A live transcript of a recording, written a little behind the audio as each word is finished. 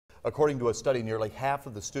According to a study, nearly half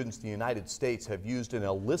of the students in the United States have used an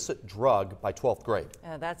illicit drug by 12th grade.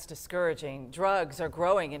 That's discouraging. Drugs are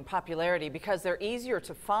growing in popularity because they're easier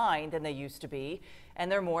to find than they used to be,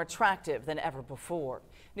 and they're more attractive than ever before.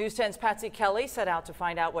 News 10's Patsy Kelly set out to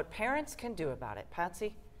find out what parents can do about it.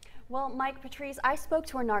 Patsy? Well, Mike, Patrice, I spoke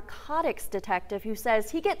to a narcotics detective who says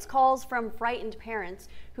he gets calls from frightened parents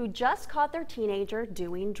who just caught their teenager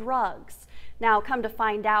doing drugs. Now, come to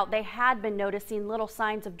find out, they had been noticing little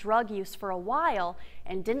signs of drug use for a while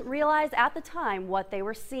and didn't realize at the time what they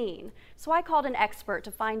were seeing. So I called an expert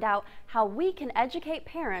to find out how we can educate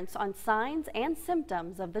parents on signs and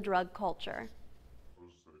symptoms of the drug culture.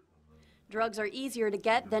 Drugs are easier to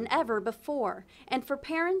get than ever before, and for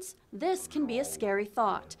parents, this can be a scary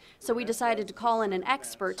thought. So we decided to call in an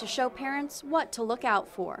expert to show parents what to look out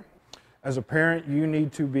for. As a parent, you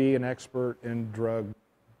need to be an expert in drug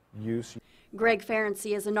use. Greg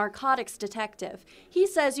Ferenczi is a narcotics detective. He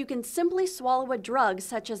says you can simply swallow a drug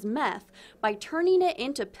such as meth by turning it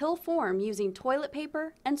into pill form using toilet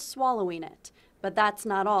paper and swallowing it. But that's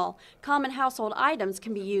not all. Common household items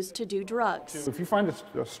can be used to do drugs. If you find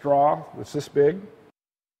a straw that's this big,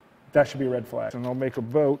 that should be a red flag. And they'll make a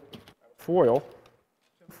boat, foil,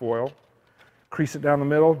 crease it down the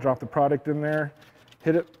middle, drop the product in there,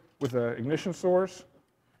 hit it with an ignition source,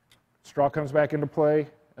 straw comes back into play,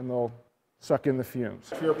 and they'll suck in the fumes.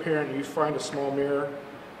 If you're a parent and you find a small mirror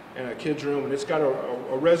in a kid's room and it's got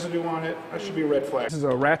a residue on it, that should be a red flag. This is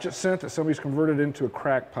a ratchet scent that somebody's converted into a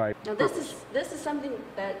crack pipe. Now this is something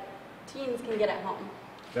that teens can get at home.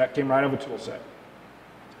 That came right out of a tool set.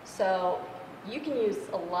 So you can use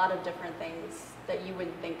a lot of different things that you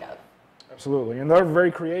wouldn't think of. Absolutely, and they're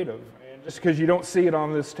very creative. And just because you don't see it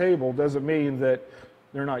on this table doesn't mean that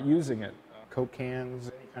they're not using it. Coke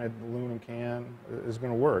cans, any kind of aluminum can is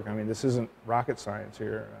going to work. I mean, this isn't rocket science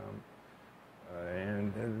here.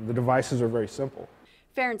 And the devices are very simple.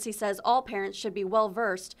 Ferenczi says all parents should be well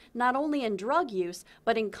versed not only in drug use,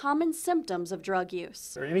 but in common symptoms of drug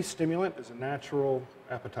use. Any stimulant is a natural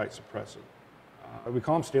appetite suppressant. We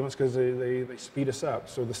call them stimulants because they speed us up.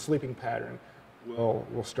 So the sleeping pattern will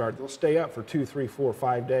start. They'll stay up for 2, 3, 4,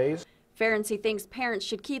 5 days. Ferenczi thinks parents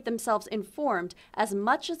should keep themselves informed as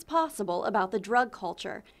much as possible about the drug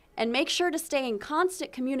culture and make sure to stay in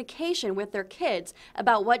constant communication with their kids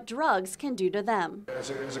about what drugs can do to them. As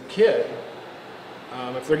a kid,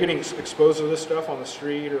 if they're getting exposed to this stuff on the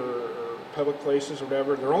street or public places or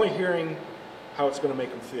whatever, they're only hearing how it's going to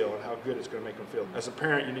make them feel and how good it's going to make them feel. As a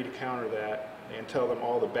parent, you need to counter that and tell them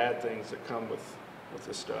all the bad things that come with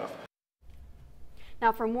this stuff.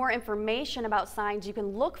 Now, for more information about signs you can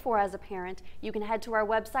look for as a parent, you can head to our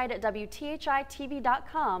website at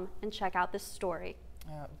WTHI-TV.com and check out this story.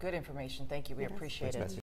 Good information. Thank you. We appreciate it.